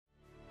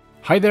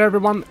Hi there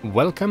everyone,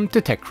 welcome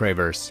to Tech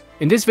Cravers.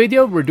 In this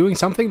video we're doing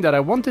something that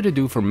I wanted to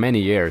do for many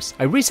years.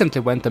 I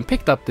recently went and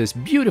picked up this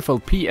beautiful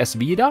PS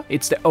Vita.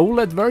 It's the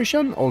OLED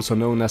version, also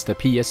known as the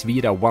PS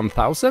Vita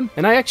 1000,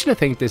 and I actually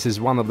think this is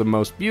one of the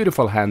most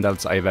beautiful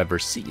handhelds I've ever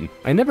seen.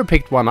 I never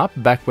picked one up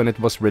back when it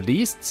was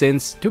released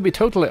since, to be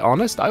totally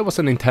honest, I was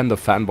a Nintendo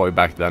fanboy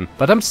back then,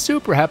 but I'm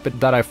super happy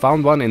that I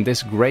found one in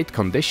this great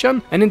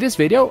condition, and in this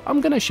video I'm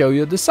gonna show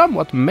you the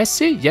somewhat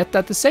messy, yet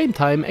at the same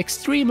time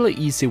extremely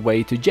easy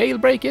way to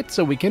jailbreak it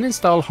so we can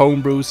install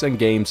homebrews and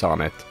games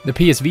on it.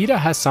 The PS Vita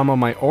has some of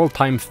my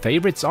all-time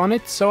favorites on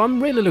it, so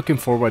I'm really looking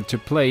forward to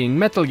playing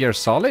Metal Gear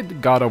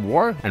Solid, God of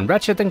War and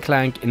Ratchet &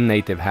 Clank in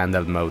native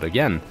handheld mode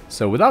again.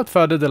 So without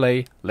further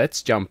delay,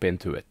 let's jump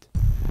into it.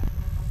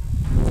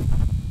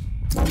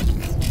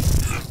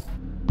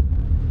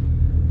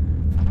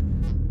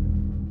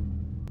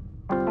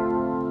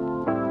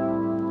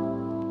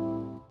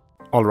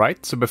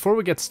 Alright, so before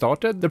we get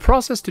started, the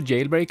process to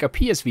jailbreak a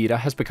PS Vita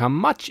has become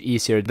much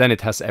easier than it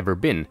has ever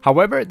been.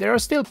 However, there are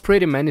still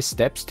pretty many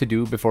steps to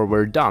do before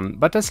we're done,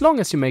 but as long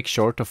as you make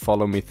sure to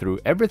follow me through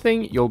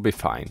everything, you'll be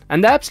fine.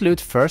 And the absolute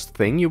first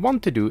thing you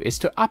want to do is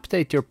to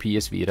update your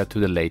PS Vita to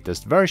the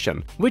latest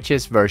version, which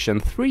is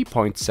version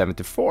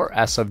 3.74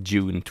 as of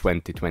June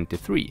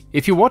 2023.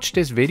 If you watch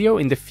this video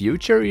in the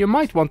future, you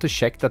might want to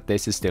check that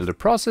this is still the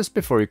process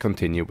before you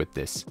continue with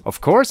this. Of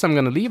course, I'm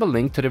gonna leave a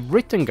link to the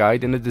written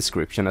guide in the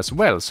description as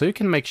well, so you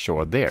can make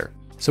sure there.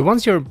 So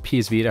once your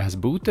PS Vita has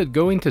booted,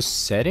 go into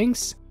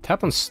Settings,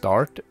 tap on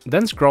Start,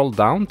 then scroll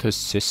down to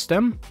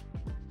System,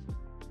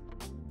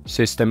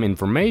 System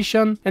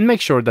Information, and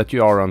make sure that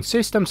you are on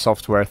System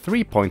Software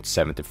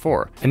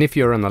 3.74. And if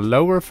you're on a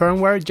lower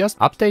firmware, just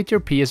update your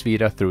PS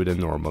Vita through the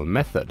normal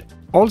method.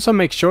 Also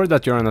make sure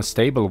that you're on a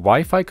stable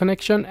Wi-Fi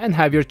connection and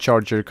have your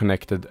charger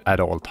connected at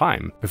all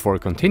time before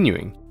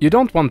continuing. You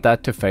don't want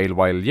that to fail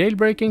while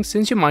jailbreaking,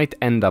 since you might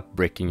end up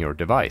bricking your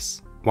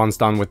device. Once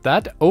done with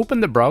that, open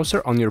the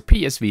browser on your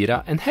PS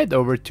Vita and head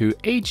over to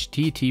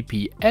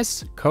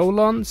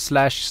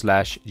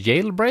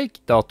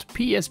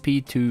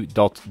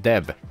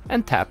https://jailbreak.psp2.dev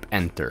and tap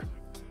enter.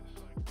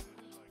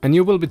 And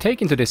you will be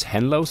taken to this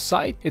HENlo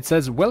site. It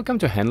says welcome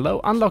to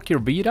HENlo, unlock your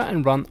Vita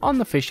and run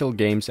unofficial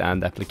games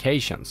and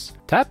applications.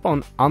 Tap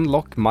on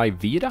unlock my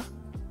Vita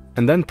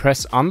and then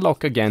press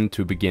unlock again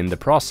to begin the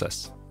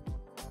process.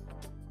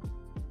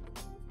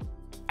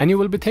 And you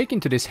will be taken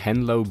to this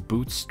HENlo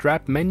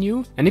Bootstrap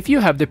menu, and if you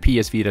have the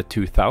PS Vita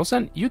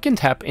 2000, you can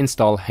tap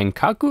install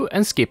HENkaku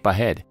and skip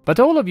ahead. But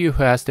all of you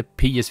who has the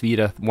PS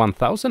Vita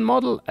 1000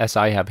 model, as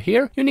I have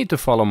here, you need to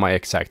follow my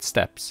exact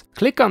steps.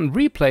 Click on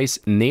replace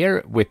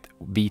near with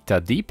Vita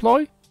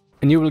deploy,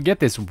 and you will get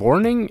this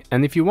warning,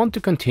 and if you want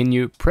to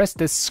continue, press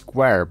this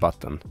square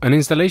button. An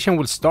installation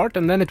will start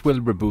and then it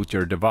will reboot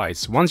your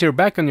device. Once you're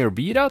back on your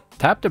Vita,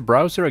 tap the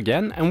browser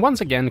again and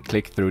once again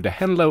click through the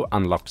HENlo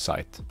unlock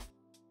site.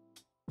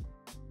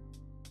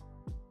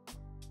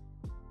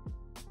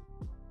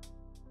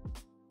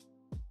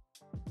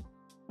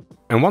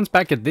 And once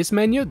back at this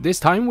menu, this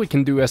time we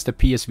can do as the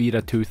PS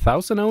Vita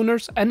 2000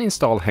 owners and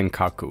install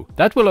HENkaku.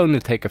 That will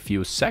only take a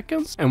few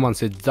seconds, and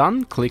once it's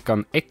done, click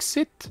on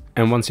exit,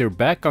 and once you're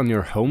back on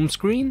your home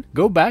screen,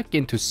 go back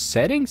into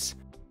settings.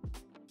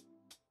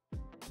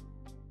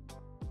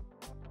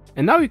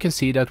 And now you can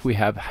see that we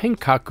have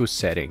HENkaku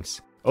settings.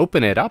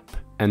 Open it up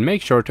and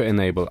make sure to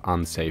enable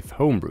unsafe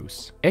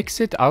homebrews.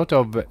 Exit out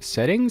of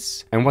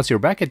settings, and once you're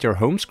back at your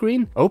home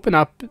screen, open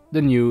up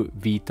the new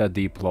Vita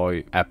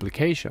deploy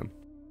application.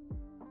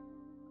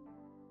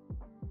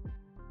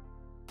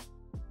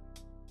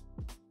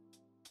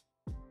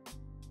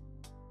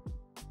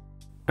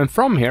 And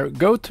from here,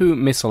 go to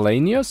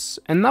miscellaneous,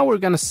 and now we're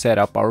gonna set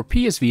up our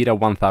PS Vita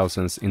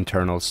 1000's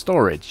internal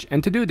storage.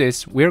 And to do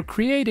this, we're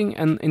creating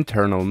an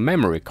internal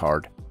memory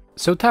card.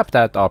 So tap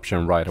that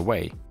option right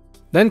away.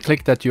 Then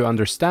click that you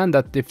understand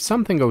that if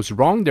something goes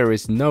wrong, there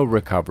is no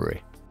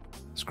recovery.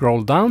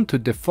 Scroll down to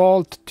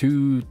default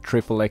to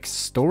XXX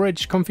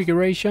storage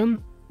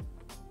configuration.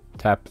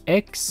 Tap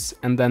X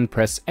and then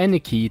press any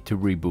key to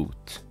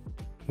reboot.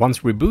 Once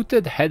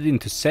rebooted, head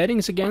into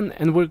settings again,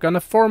 and we're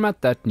gonna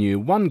format that new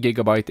 1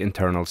 GB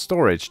internal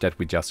storage that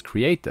we just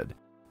created.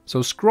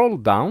 So scroll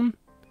down,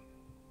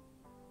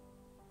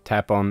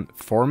 tap on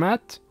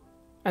Format,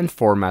 and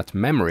Format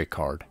Memory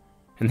Card.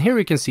 And here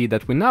you can see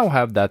that we now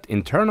have that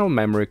internal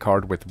memory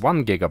card with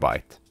 1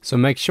 GB. So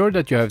make sure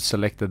that you have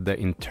selected the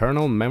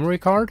internal memory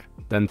card,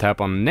 then tap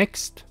on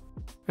Next,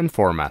 and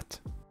Format,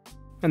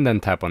 and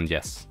then tap on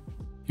Yes.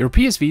 Your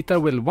PS Vita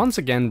will once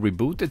again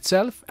reboot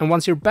itself, and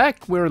once you're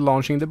back, we're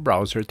launching the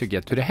browser to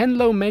get to the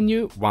HENlo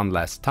menu one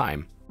last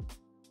time.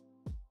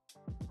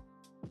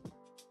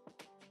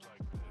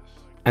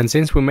 And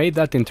since we made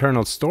that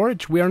internal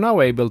storage, we are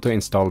now able to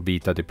install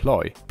Vita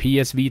Deploy.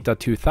 PS Vita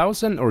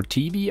 2000 or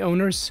TV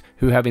owners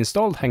who have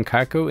installed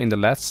HENkaku in the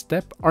last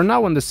step are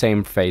now on the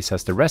same phase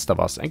as the rest of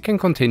us and can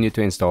continue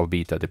to install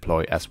Vita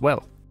Deploy as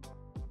well.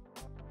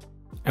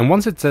 And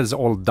once it says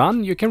all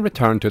done, you can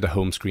return to the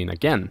home screen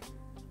again.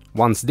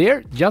 Once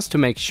there, just to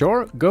make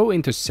sure, go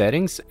into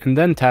settings and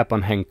then tap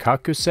on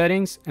HENkaku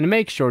settings and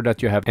make sure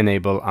that you have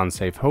enable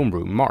unsafe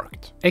homebrew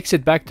marked.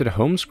 Exit back to the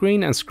home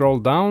screen and scroll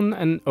down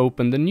and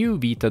open the new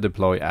Vita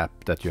deploy app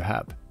that you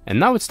have.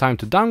 And now it's time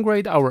to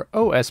downgrade our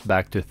OS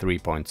back to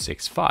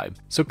 3.65.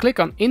 So click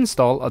on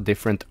install a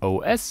different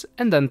OS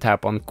and then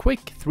tap on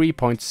quick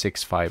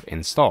 3.65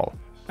 install.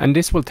 And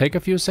this will take a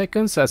few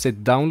seconds as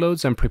it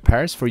downloads and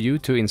prepares for you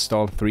to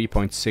install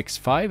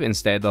 3.65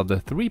 instead of the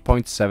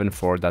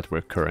 3.74 that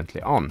we're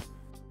currently on.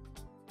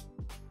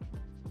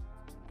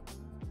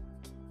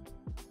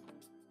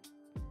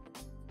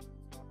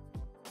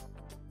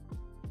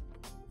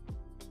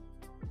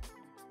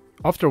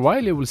 After a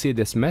while you will see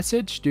this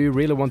message: do you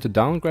really want to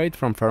downgrade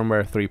from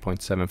firmware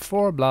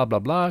 3.74 blah blah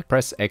blah,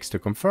 press X to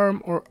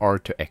confirm or R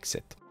to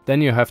exit.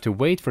 Then you have to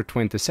wait for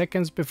 20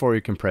 seconds before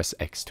you can press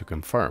X to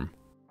confirm.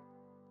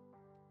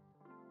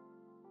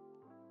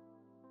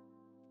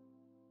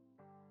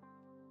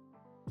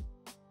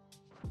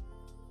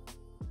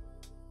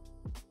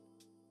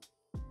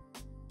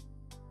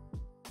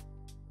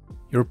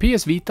 Your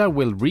PS Vita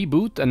will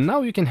reboot and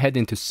now you can head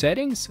into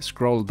settings,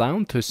 scroll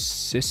down to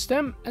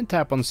system and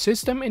tap on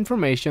system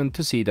information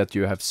to see that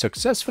you have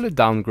successfully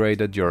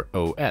downgraded your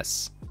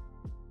OS.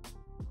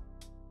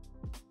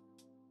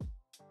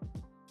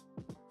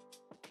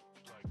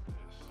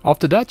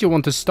 After that you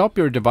want to stop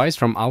your device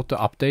from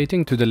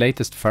auto-updating to the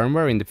latest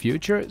firmware in the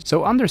future,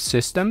 so under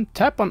system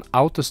tap on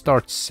auto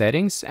start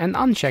settings and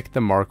uncheck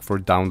the mark for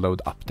download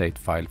update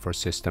file for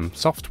system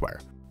software.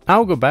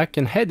 Now go back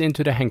and head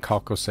into the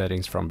HENkaku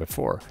settings from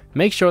before.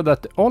 Make sure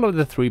that all of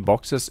the 3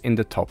 boxes in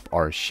the top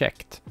are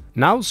checked.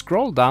 Now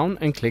scroll down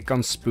and click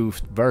on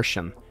spoofed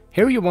version.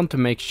 Here you want to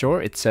make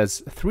sure it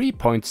says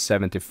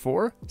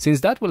 3.74,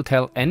 since that will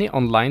tell any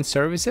online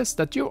services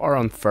that you are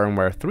on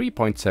firmware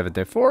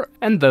 3.74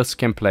 and thus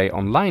can play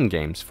online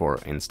games, for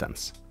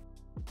instance.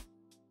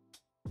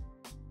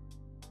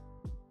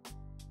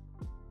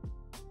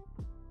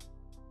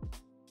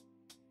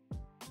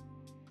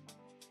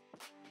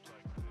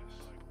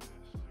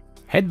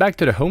 Head back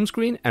to the home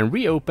screen and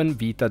reopen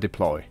Vita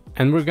Deploy.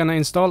 And we're gonna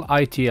install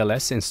HENlo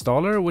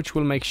installer, which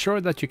will make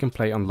sure that you can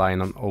play online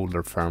on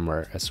older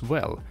firmware as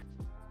well.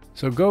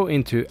 So go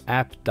into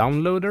App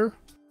Downloader,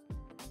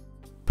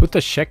 put a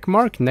check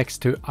mark next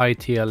to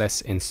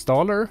HENlo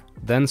installer,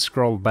 then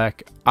scroll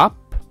back up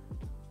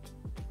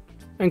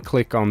and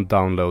click on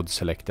Download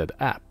selected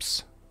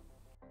apps.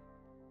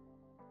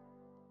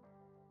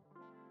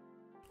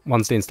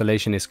 Once the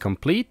installation is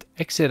complete,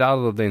 exit out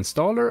of the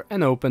installer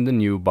and open the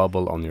new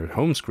bubble on your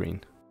home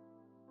screen.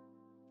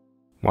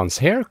 Once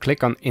here,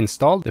 click on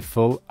Install the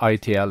full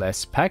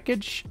HENlo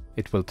package.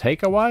 It will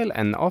take a while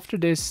and after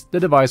this, the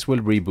device will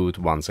reboot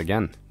once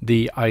again.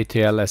 The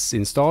HENlo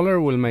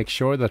installer will make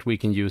sure that we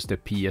can use the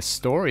PS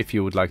Store if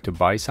you would like to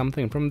buy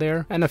something from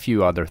there, and a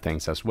few other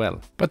things as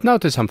well. But now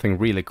to something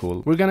really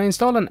cool. We're gonna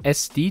install an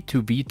SD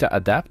to Vita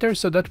adapter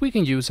so that we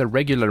can use a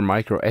regular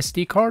micro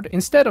SD card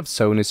instead of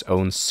Sony's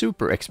own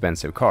super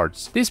expensive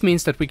cards. This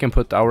means that we can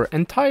put our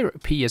entire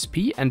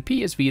PSP and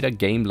PS Vita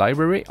game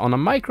library on a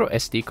micro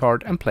SD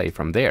card and play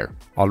from there.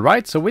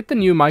 Alright, so with the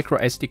new micro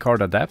SD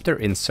card adapter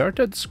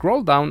inserted,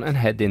 scroll down and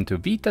head into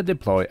Vita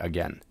Deploy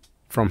again.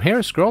 From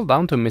here scroll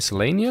down to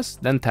miscellaneous,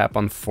 then tap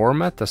on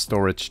format a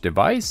storage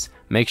device,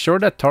 make sure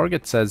that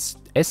target says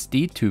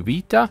SD to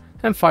Vita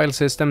and file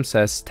system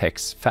says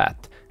text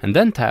FAT, and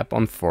then tap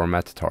on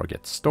format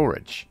target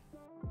storage.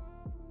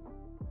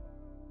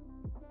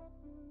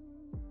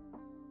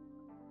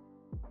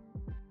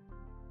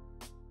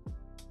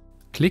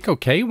 Click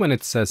OK when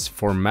it says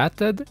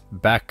formatted,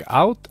 back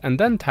out and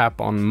then tap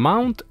on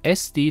mount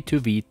SD to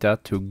Vita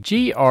to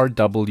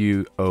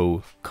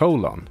GRWO:.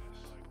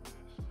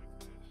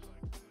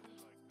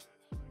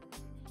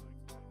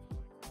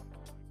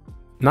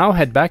 Now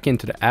head back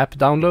into the app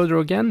downloader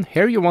again.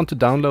 Here you want to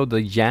download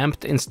the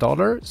YAMPed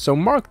installer, so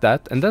mark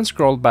that and then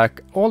scroll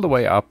back all the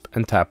way up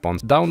and tap on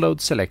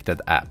download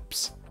selected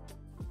apps.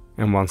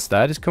 And once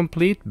that is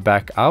complete,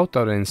 back out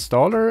of the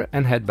installer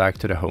and head back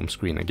to the home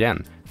screen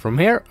again. From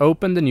here,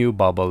 open the new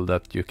bubble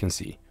that you can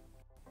see.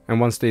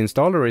 And once the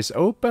installer is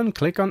open,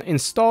 click on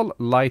Install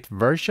Lite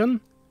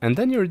Version and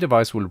then your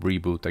device will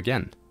reboot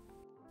again.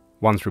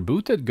 Once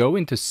rebooted, go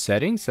into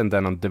Settings and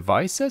then on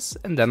Devices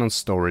and then on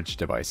Storage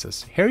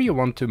Devices. Here you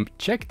want to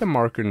check the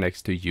marker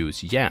next to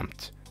Use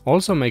YAMPed.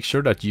 Also make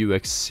sure that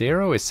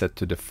UX0 is set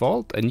to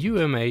default and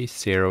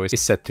UMA0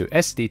 is set to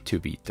SD to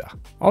Vita.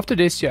 After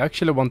this you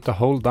actually want to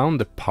hold down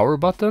the power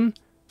button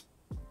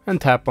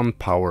and tap on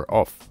Power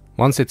Off.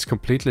 Once it's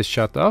completely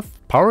shut off,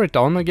 power it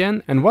on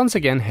again and once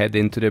again head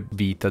into the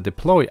Vita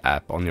Deploy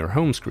app on your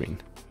home screen.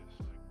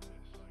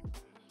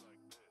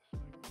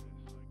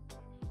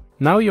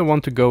 Now you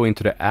want to go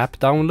into the app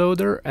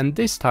downloader and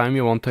this time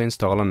you want to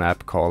install an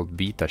app called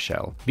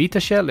VitaShell.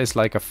 VitaShell is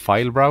like a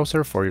file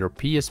browser for your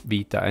PS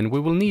Vita and we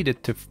will need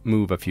it to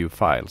move a few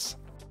files.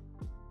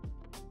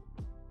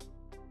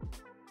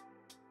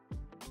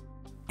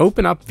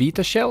 Open up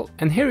VitaShell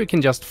and here you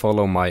can just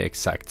follow my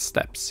exact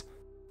steps.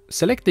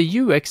 Select the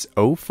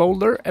UX0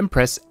 folder and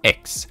press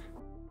X.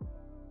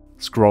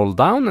 Scroll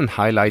down and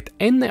highlight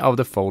any of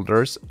the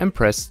folders and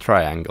press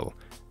triangle.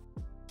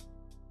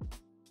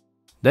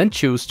 Then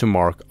choose to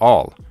mark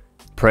all.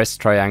 Press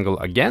triangle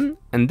again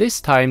and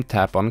this time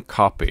tap on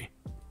copy.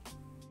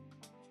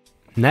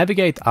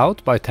 Navigate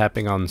out by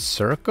tapping on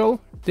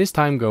circle, this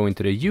time go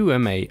into the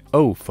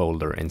HENlo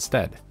folder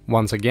instead.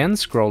 Once again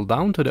scroll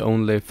down to the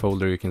only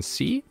folder you can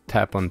see,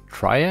 tap on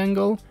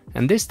triangle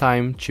and this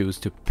time choose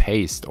to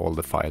paste all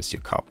the files you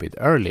copied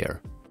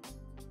earlier.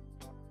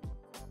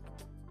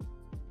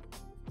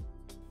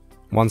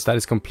 Once that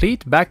is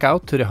complete, back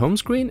out to the home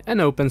screen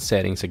and open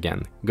settings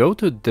again. Go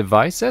to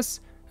devices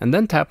and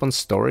then tap on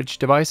storage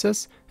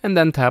devices and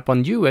then tap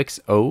on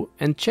UXO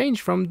and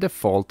change from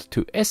default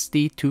to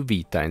SD to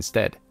Vita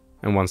instead.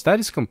 And once that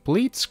is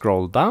complete,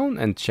 scroll down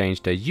and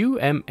change the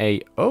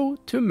HENlo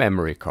to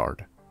memory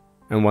card.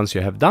 And once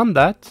you have done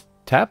that,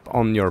 tap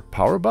on your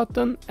power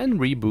button and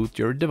reboot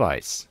your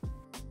device.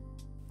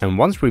 And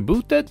once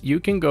rebooted, you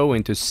can go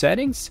into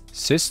settings,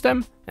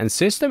 system and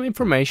system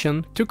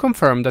information to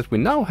confirm that we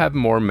now have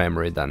more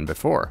memory than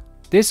before.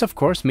 This of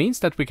course means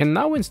that we can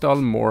now install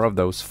more of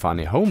those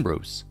funny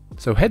homebrews.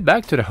 So head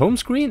back to the home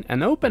screen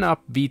and open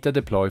up Vita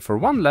Deploy for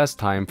one last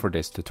time for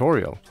this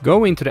tutorial.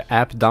 Go into the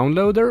app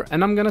downloader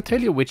and I'm gonna tell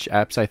you which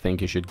apps I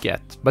think you should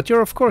get, but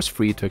you're of course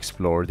free to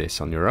explore this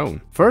on your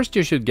own. First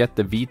you should get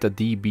the Vita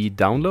DB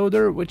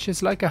downloader, which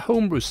is like a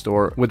homebrew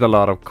store with a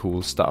lot of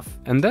cool stuff.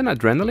 And then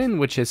Adrenaline,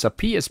 which is a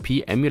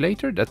PSP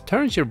emulator that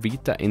turns your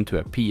Vita into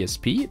a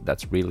PSP,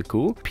 that's really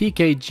cool.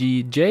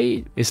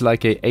 PKGj is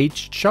like a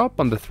H-shop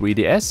on the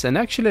 3DS and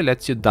actually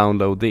lets you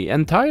download the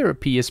entire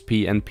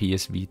PSP and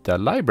PS Vita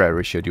library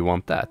should you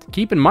want that.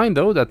 Keep in mind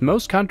though that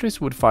most countries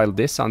would file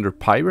this under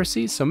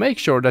piracy, so make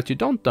sure that you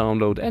don't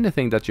download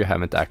anything that you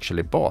haven't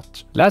actually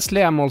bought.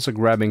 Lastly, I'm also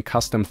grabbing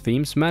Custom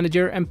Themes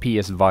Manager and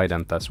PS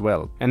Vita as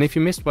well. And if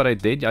you missed what I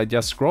did, I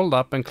just scrolled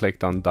up and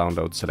clicked on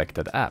download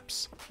selected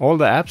apps. All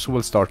the apps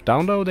will start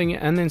downloading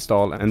and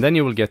install, and then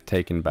you will get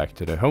taken back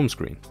to the home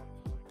screen.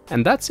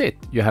 And that's it,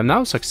 you have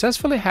now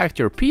successfully hacked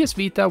your PS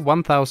Vita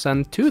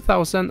 1000,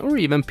 2000 or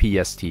even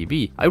PS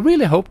TV. I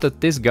really hope that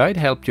this guide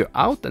helped you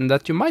out and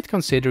that you might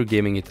consider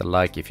giving it a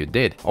like if you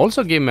did.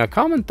 Also give me a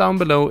comment down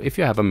below if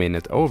you have a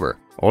minute over.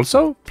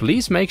 Also,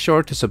 please make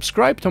sure to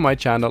subscribe to my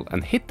channel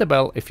and hit the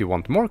bell if you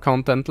want more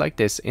content like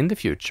this in the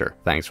future.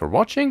 Thanks for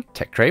watching,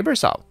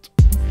 TechCravers out!